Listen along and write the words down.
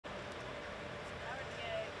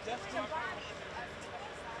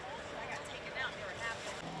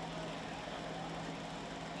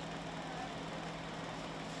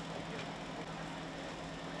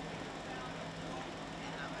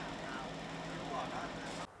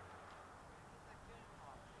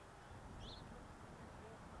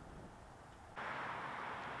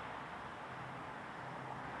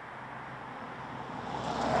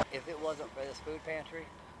If it wasn't for this food pantry,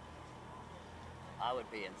 I would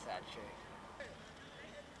be in sad shape.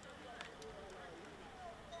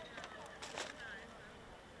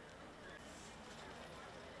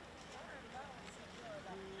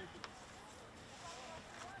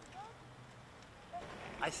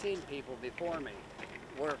 I've seen people before me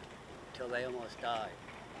work till they almost died,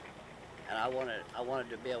 and I wanted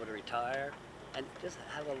to be able to retire and just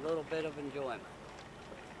have a little bit of enjoyment.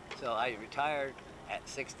 So I retired at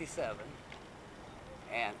 67,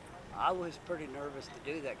 and I was pretty nervous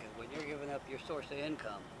to do that, because when you're giving up your source of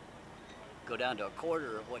income, go down to a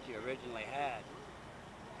quarter of what you originally had,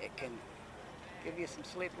 it can give you some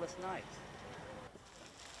sleepless nights.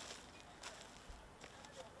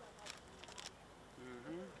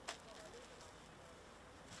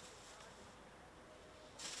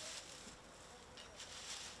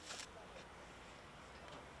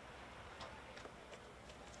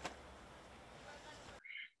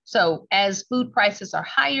 So as food prices are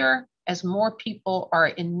higher, as more people are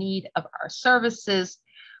in need of our services,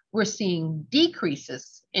 we're seeing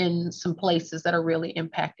decreases in some places that are really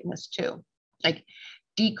impacting us too. Like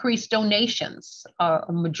decreased donations.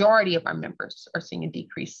 A majority of our members are seeing a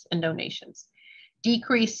decrease in donations.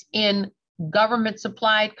 Decrease in government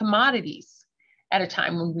supplied commodities at a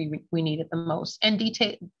time when we need it the most, and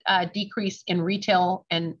decrease in retail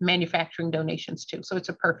and manufacturing donations too. So it's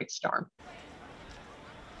a perfect storm.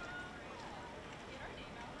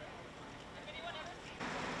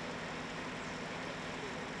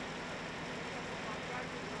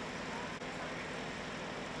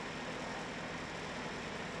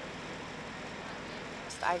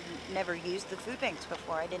 I've never used the food banks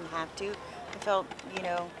before. I didn't have to. I felt,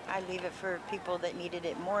 I leave it for people that needed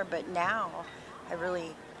it more, but now I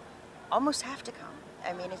really almost have to come.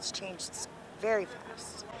 I mean, it's changed very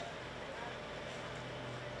fast.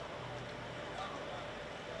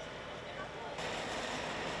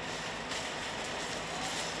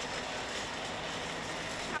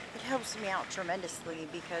 It helps me out tremendously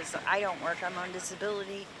because I don't work. I'm on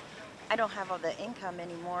disability. I don't have all the income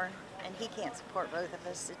anymore, and he can't support both of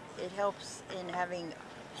us. It helps in having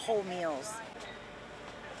whole meals.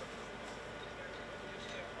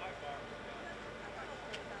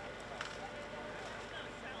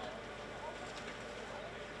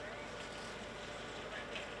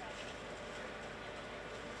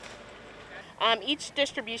 Each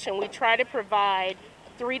distribution, we try to provide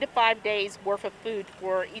 3 to 5 days worth of food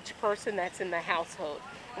for each person that's in the household.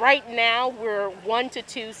 Right now, we're 1 to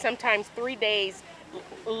 2, sometimes 3 days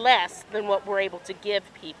less than what we're able to give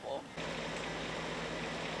people.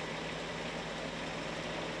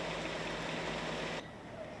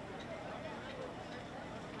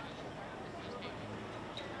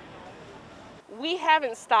 We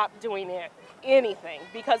haven't stopped doing anything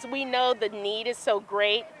because we know the need is so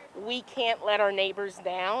great. We can't let our neighbors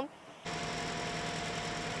down,